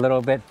a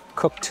little bit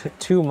cooked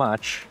too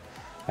much.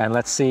 And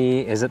let's see,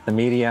 is it the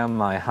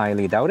medium? I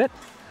highly doubt it.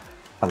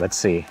 But let's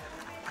see.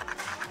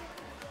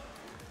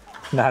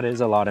 That is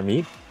a lot of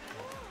meat.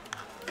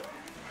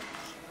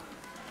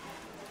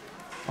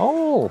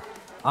 Oh,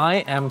 I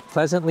am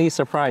pleasantly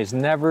surprised.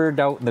 Never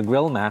doubt the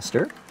grill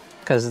master,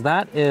 because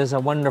that is a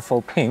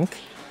wonderful pink.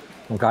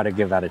 I've got to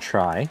give that a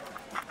try.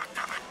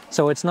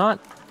 So it's not...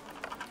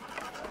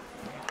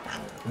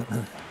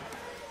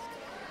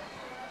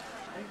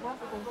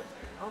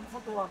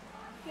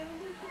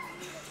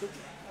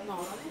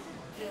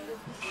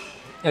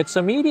 It's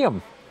a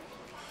medium.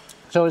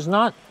 So it's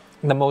not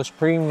the most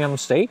premium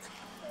steak.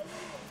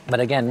 But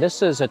again,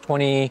 this is a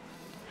 $20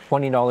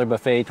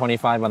 buffet,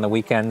 25 on the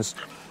weekends.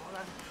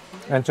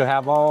 And to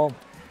have all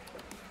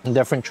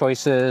different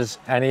choices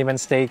and even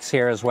steaks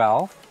here as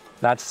well,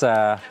 that's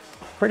a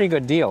pretty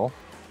good deal.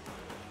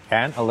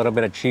 And a little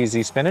bit of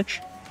cheesy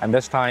spinach. And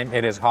this time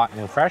it is hot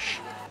and fresh.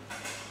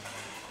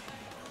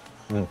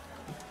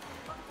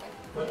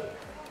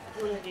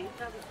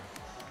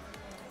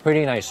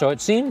 Pretty nice. So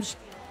it seems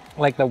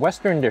like the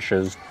Western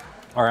dishes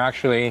are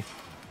actually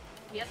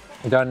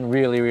done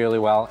really, really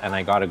well. And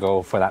I gotta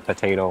go for that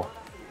potato.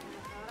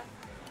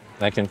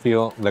 I can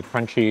feel the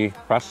crunchy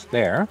crust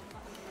there.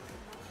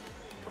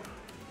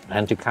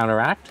 And to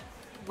counteract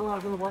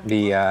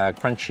the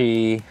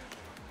crunchy,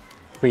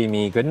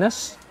 creamy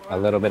goodness, a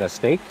little bit of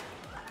steak.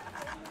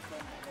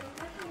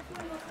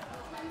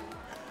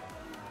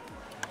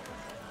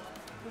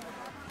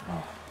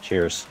 Oh,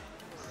 cheers.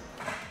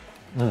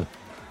 So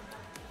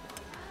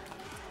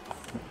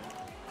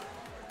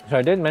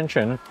I did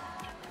mention,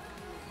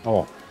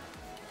 oh,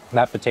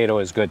 that potato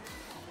is good.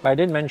 But I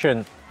did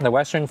mention the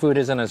Western food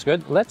isn't as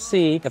good. Let's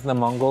see if the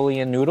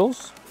Mongolian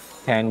noodles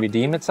can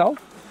redeem itself.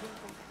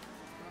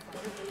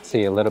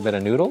 See a little bit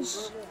of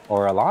noodles,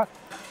 or a lot,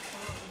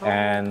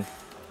 and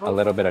a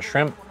little bit of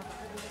shrimp.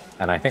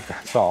 And I think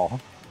that's all.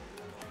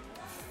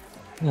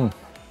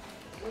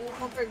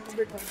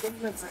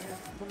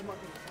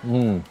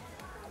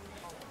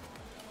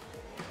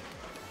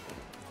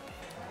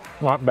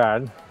 Not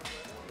bad.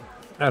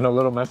 And a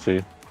little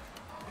messy.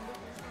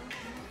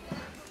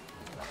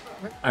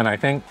 And I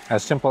think,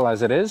 as simple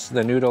as it is,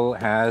 the noodle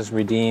has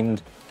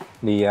redeemed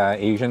the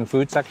Asian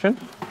food section.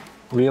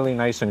 Really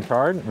nice and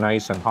charred,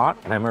 nice and hot.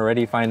 And I'm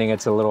already finding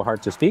it's a little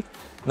hard to speak.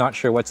 Not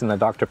sure what's in the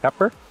Dr.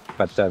 Pepper,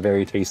 but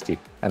very tasty.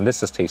 And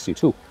this is tasty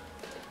too.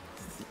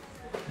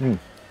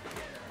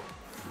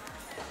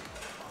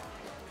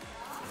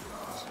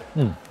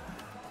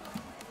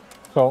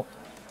 So,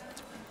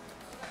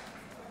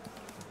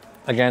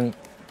 again,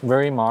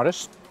 very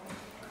modest.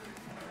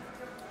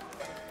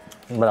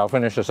 But I'll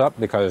finish this up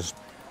because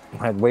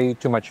I had way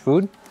too much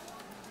food,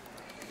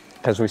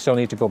 because we still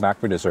need to go back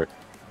for dessert.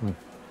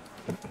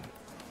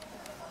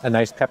 A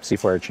nice Pepsi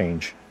for a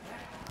change.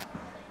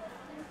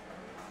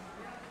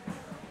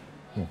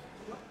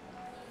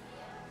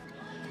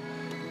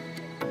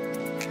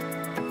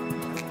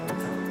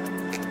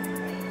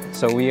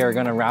 So we are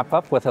going to wrap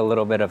up with a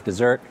little bit of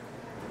dessert.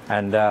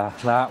 And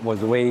that was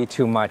way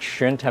too much.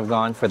 Shouldn't have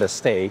gone for the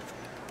steak.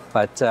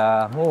 But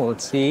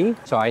let's see.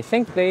 So I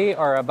think they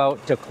are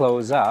about to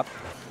close up.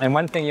 And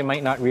one thing you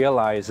might not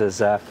realize is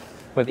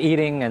with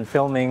eating and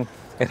filming,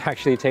 it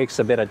actually takes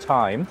a bit of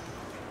time.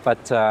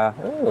 But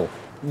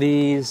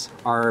these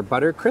are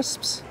butter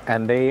crisps,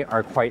 and they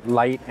are quite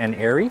light and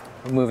airy.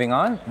 Moving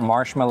on,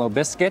 marshmallow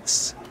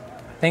biscuits.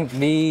 I think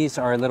these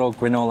are little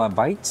granola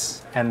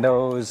bites, and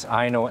those,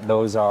 I know what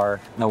those are.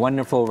 The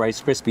wonderful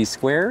Rice Krispie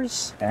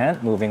squares.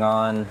 And moving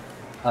on,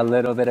 a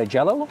little bit of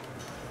Jell-O.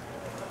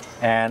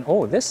 And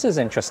oh, this is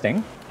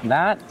interesting.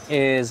 That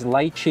is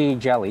lychee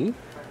jelly.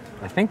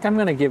 I think I'm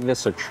gonna give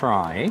this a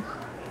try.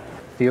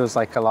 Feels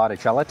like a lot of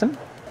gelatin,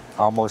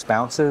 almost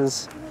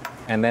bounces.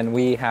 And then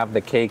we have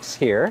the cakes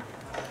here.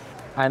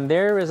 And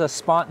there is a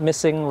spot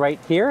missing right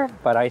here,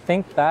 but I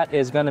think that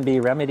is gonna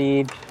be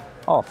remedied.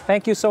 Oh,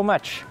 thank you so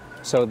much.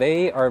 So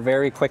they are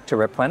very quick to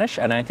replenish,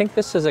 and I think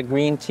this is a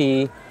green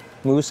tea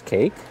mousse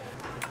cake.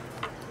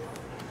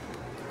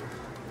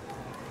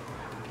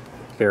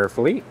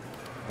 Carefully,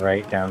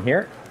 right down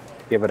here.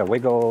 Give it a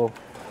wiggle,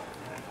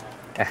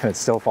 and it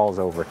still falls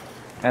over.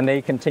 And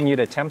they continue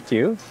to tempt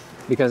you,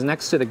 because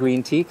next to the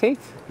green tea cake,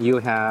 you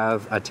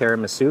have a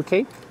tiramisu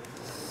cake.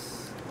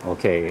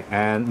 Okay,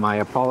 and my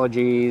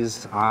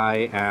apologies,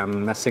 I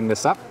am messing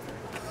this up.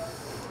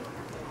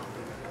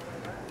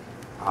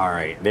 All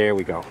right, there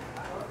we go.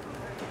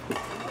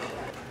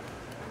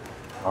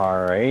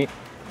 All right,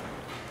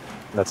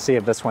 let's see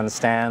if this one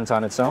stands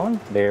on its own.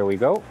 There we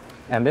go.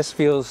 And this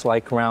feels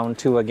like round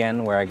 2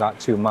 again, where I got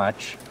too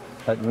much.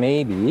 But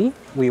maybe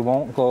we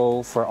won't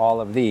go for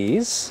all of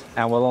these,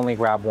 and we'll only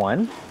grab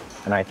one.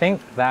 And I think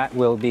that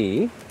will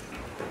be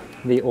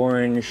the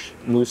orange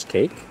mousse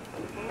cake.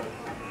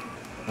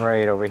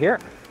 right over here.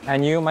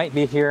 And you might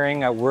be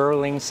hearing a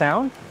whirling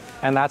sound,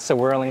 and that's the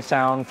whirling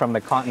sound from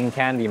the cotton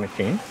candy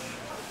machine.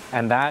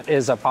 And that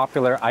is a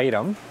popular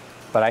item,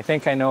 but I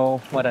think I know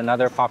what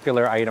another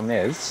popular item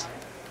is.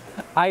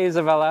 Hi,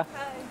 Isabella.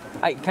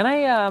 Hi. Can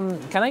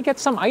I get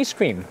some ice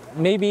cream?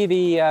 Maybe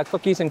the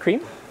cookies and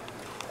cream?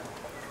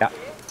 Yeah.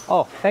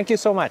 Oh, thank you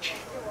so much.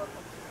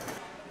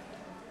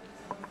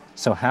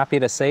 So happy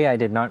to say I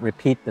did not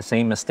repeat the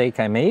same mistake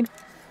I made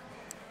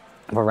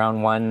for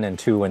round 1 and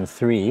 2 and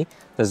 3.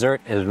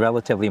 Dessert is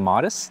relatively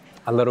modest.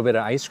 A little bit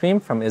of ice cream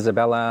from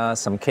Isabella,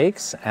 some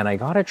cakes, and I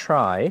gotta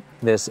try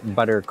this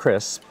butter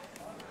crisp.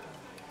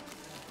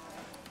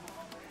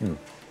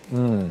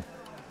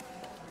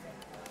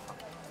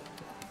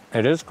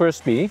 It is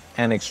crispy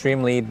and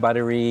extremely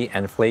buttery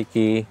and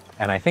flaky,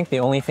 and I think the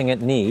only thing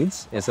it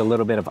needs is a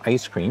little bit of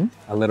ice cream,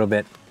 a little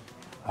bit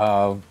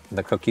of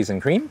the cookies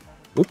and cream.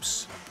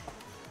 Oops.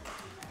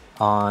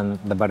 On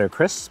the butter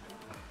crisp.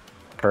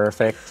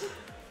 Perfect.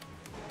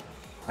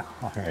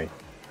 All right.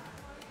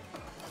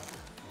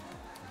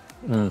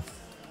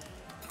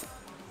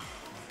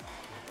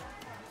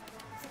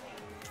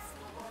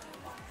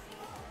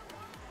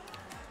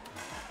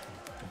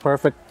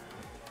 Perfect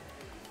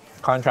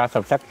contrast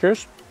of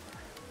textures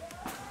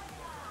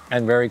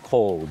and very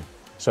cold.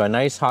 So a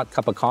nice hot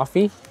cup of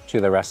coffee to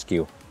the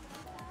rescue.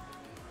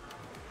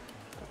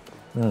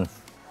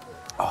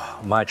 Oh,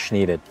 much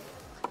needed.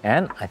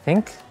 And I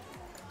think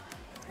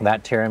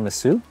that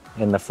tiramisu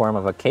in the form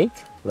of a cake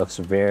looks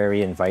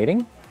very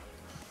inviting.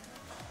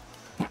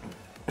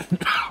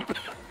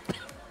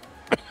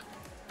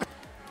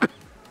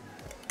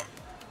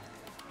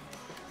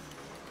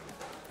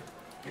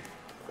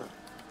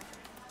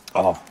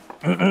 Oh,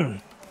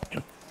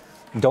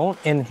 don't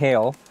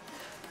inhale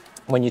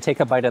when you take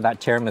a bite of that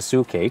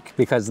tiramisu cake,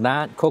 because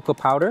that cocoa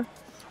powder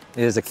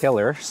is a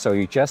killer, so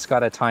you just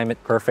gotta time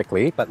it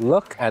perfectly. But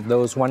look at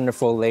those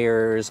wonderful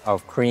layers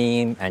of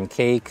cream and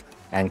cake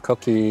and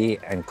cookie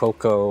and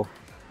cocoa.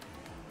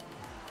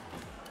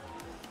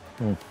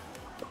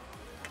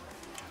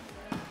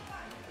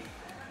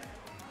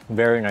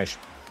 Very nice.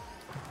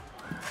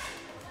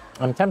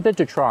 I'm tempted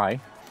to try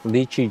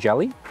lychee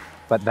jelly,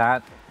 but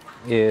that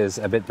is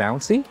a bit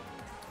bouncy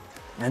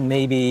and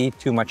maybe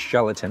too much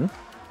gelatin.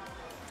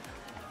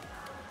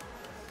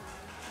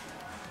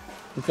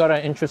 It's got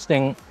an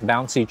interesting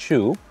bouncy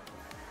chew,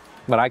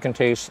 but I can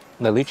taste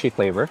the lychee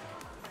flavor.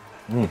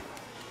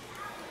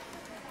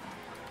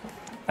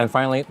 And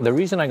finally, the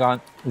reason I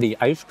got the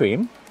ice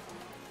cream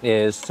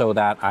is so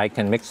that I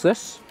can mix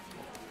this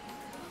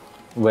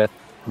with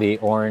the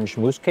orange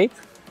mousse cake.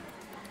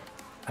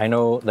 I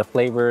know the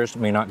flavors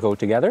may not go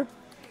together,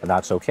 but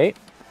that's okay.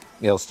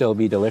 It'll still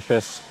be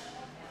delicious.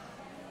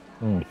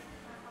 And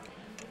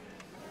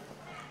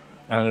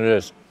it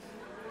is.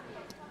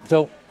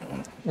 So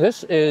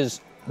this is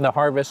the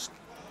Harvest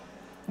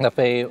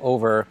Cafe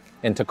over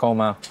in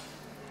Tacoma.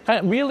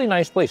 Really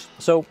nice place.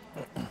 So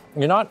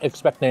you're not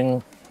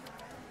expecting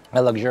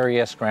a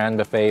luxurious grand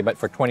buffet, but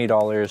for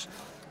 $20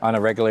 on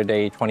a regular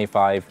day,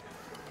 $25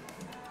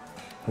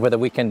 with a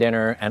weekend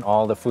dinner and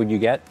all the food you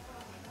get,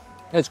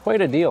 it's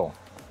quite a deal.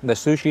 The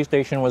sushi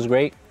station was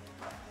great.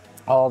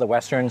 All the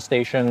Western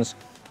stations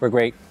were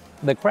great.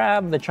 The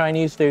crab, the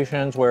Chinese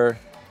stations were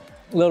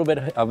a little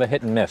bit of a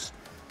hit and miss,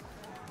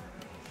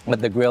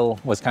 but the grill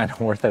was kind of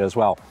worth it as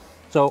well.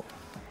 So,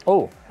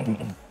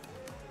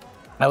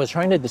 I was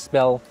trying to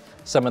dispel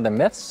some of the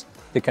myths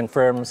to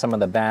confirm some of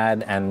the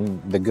bad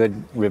and the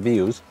good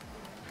reviews.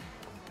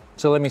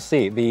 So let me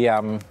see.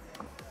 The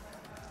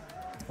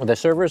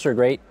servers are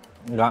great,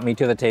 got me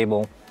to the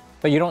table,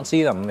 but you don't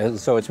see them,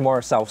 so it's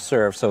more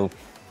self-serve. So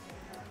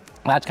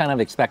that's kind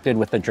of expected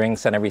with the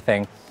drinks and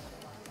everything.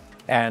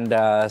 And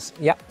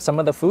yeah, some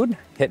of the food,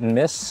 hit and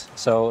miss,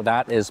 so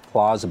that is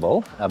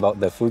plausible about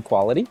the food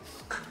quality.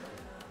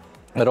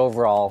 But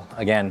overall,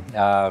 again,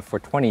 for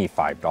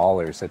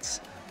 $25,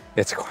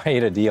 it's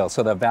quite a deal.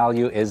 So the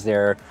value is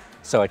there,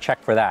 so a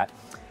check for that.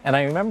 And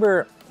I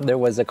remember there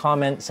was a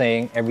comment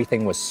saying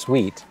everything was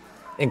sweet,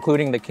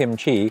 including the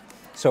kimchi.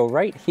 So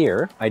right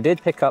here, I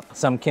did pick up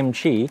some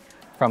kimchi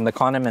from the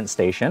condiment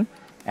station.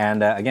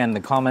 And again, the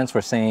comments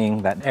were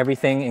saying that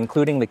everything,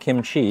 including the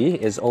kimchi,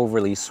 is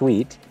overly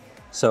sweet.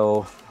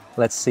 So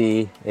let's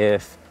see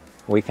if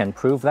we can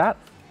prove that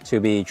to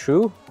be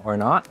true or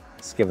not.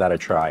 Let's give that a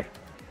try.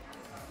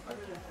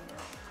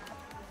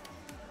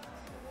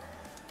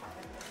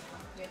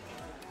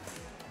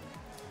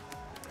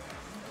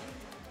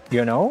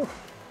 You know,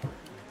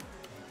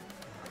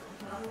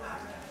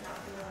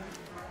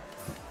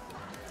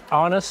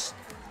 honest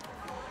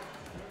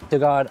to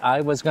God, I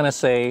was gonna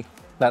say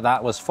that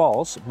that was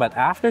false, but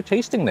after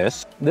tasting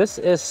this, this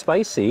is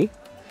spicy,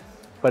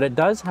 but it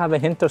does have a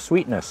hint of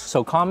sweetness.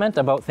 So comment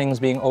about things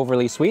being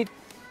overly sweet.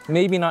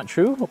 Maybe not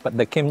true, but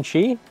the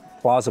kimchi,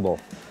 plausible.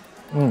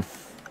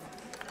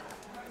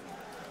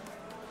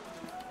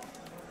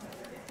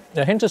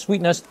 A hint of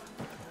sweetness,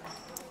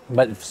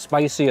 but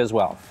spicy as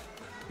well.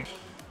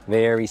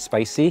 Very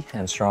spicy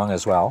and strong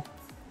as well.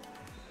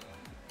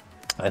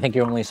 I think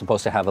you're only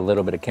supposed to have a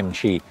little bit of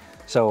kimchi.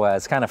 So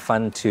it's kind of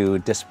fun to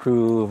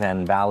disprove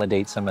and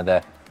validate some of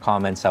the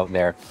comments out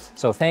there.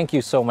 So thank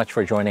you so much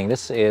for joining.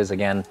 This is,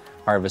 again,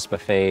 Harvest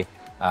Buffet,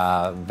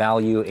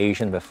 Value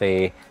Asian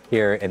Buffet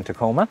here in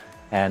Tacoma.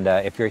 And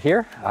if you're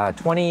here,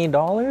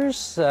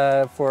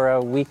 $20 for a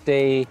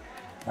weekday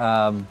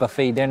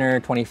buffet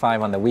dinner,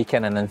 $25 on the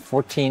weekend, and then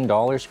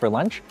 $14 for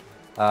lunch.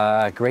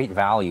 Great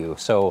value.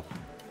 So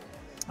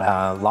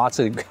lots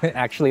of,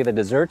 actually the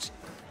desserts,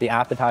 the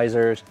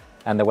appetizers,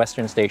 and the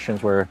Western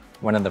stations were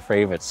one of the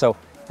favorites. So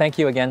thank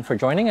you again for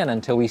joining, and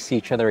until we see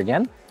each other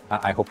again,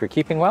 I hope you're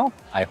keeping well,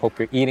 I hope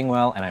you're eating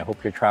well, and I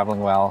hope you're traveling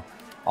well.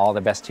 All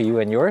the best to you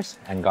and yours,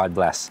 and God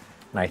bless.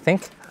 And I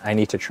think I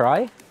need to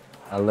try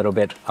a little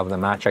bit of the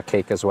matcha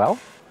cake as well.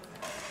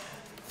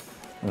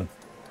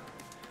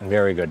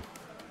 Very good.